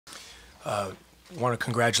Want to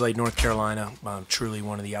congratulate North Carolina, truly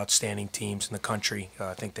one of the outstanding teams in the country.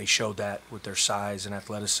 I think they showed that with their size and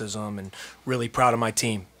athleticism, and really proud of my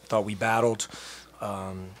team. Thought we battled,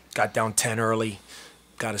 got down 10 early,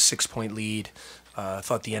 got a 6-point lead. I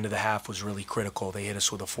thought the end of the half was really critical. They hit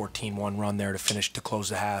us with a 14-1 run there to close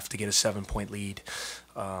the half to get a 7-point lead.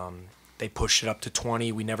 They pushed it up to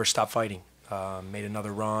 20. We never stopped fighting. Made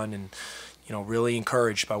another run, and really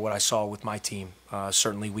encouraged by what I saw with my team.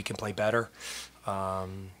 Certainly we can play better,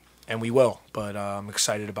 and we will. But I'm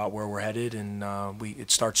excited about where we're headed, and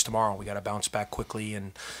it starts tomorrow. We got to bounce back quickly,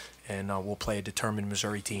 and we'll play a determined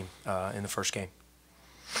Missouri team in the first game.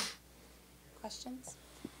 Questions?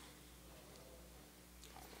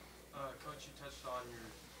 Coach, you touched on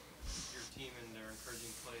your team and their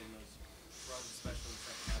encouraging play in those runs, especially in the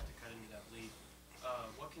second half, to cut into that lead.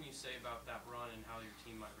 What can you say about that run and how your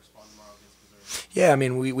team might respond tomorrow against Missouri? Yeah, I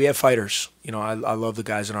mean, we have fighters. I love the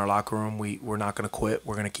guys in our locker room. We're not going to quit.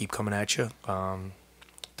 We're going to keep coming at you.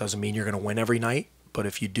 Doesn't mean you're going to win every night, but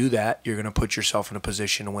if you do that, you're going to put yourself in a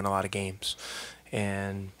position to win a lot of games.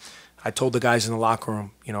 And I told the guys in the locker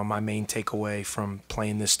room, my main takeaway from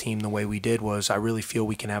playing this team the way we did was I really feel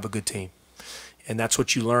we can have a good team. And that's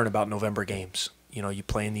what you learn about November games. You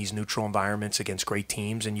play in these neutral environments against great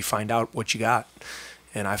teams, and you find out what you got.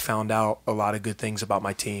 And I found out a lot of good things about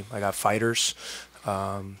my team. I got fighters.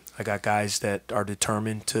 I got guys that are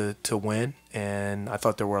determined to win, and I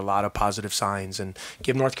thought there were a lot of positive signs. And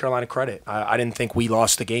give North Carolina credit. I didn't think we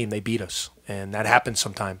lost the game. They beat us, and that happens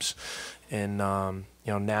sometimes. And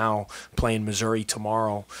now playing Missouri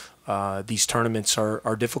tomorrow, these tournaments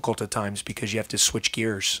are difficult at times because you have to switch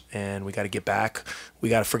gears, and we got to get back. We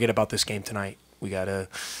got to forget about this game tonight. We got to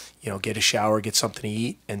get a shower, get something to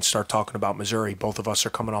eat, and start talking about Missouri. Both of us are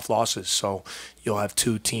coming off losses, so you'll have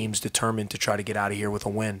two teams determined to try to get out of here with a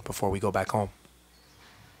win before we go back home.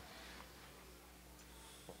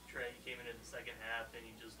 Tre, you came in the second half and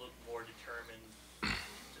you just looked more determined,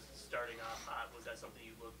 just starting off hot. Was that something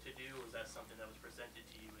you looked to do? Was that something that was presented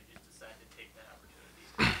to you and you just decided to take that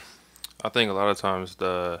opportunity? I think a lot of times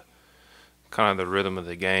the rhythm of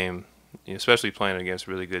the game, especially playing against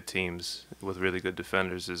really good teams with really good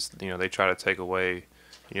defenders, is they try to take away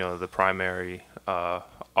the primary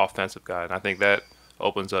offensive guy, and I think that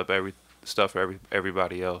opens up stuff for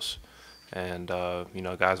everybody else. And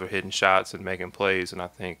guys were hitting shots and making plays, and I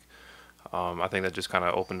think that just kind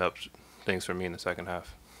of opened up things for me in the second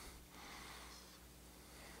half.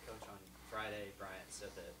 Coach, on Friday, Bryant said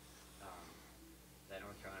that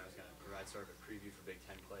North Carolina was going to provide sort of a preview for Big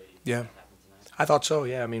Ten play. Yeah. I thought so,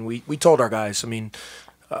 yeah. I mean, we told our guys. I mean,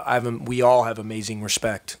 we all have amazing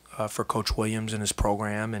respect for Coach Williams and his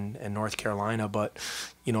program and North Carolina, but,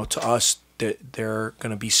 to us, they're going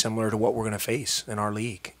to be similar to what we're going to face in our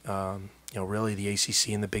league. Really the ACC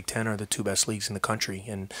and the Big Ten are the two best leagues in the country,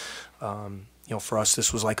 and for us,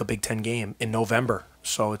 this was like a Big Ten game in November.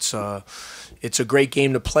 So it's a great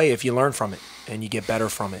game to play if you learn from it and you get better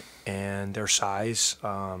from it. And their size,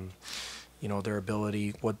 their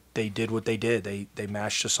ability, what they did. They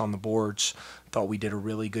mashed us on the boards. Thought we did a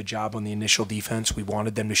really good job on the initial defense. We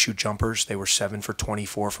wanted them to shoot jumpers. They were 7 for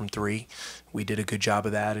 24 from 3. We did a good job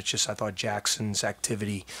of that. It's just I thought Jackson's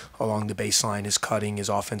activity along the baseline, his cutting, his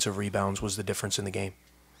offensive rebounds was the difference in the game.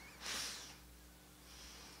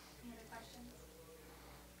 Any other questions?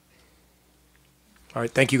 All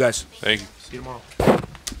right, thank you guys. Thank you. See you tomorrow.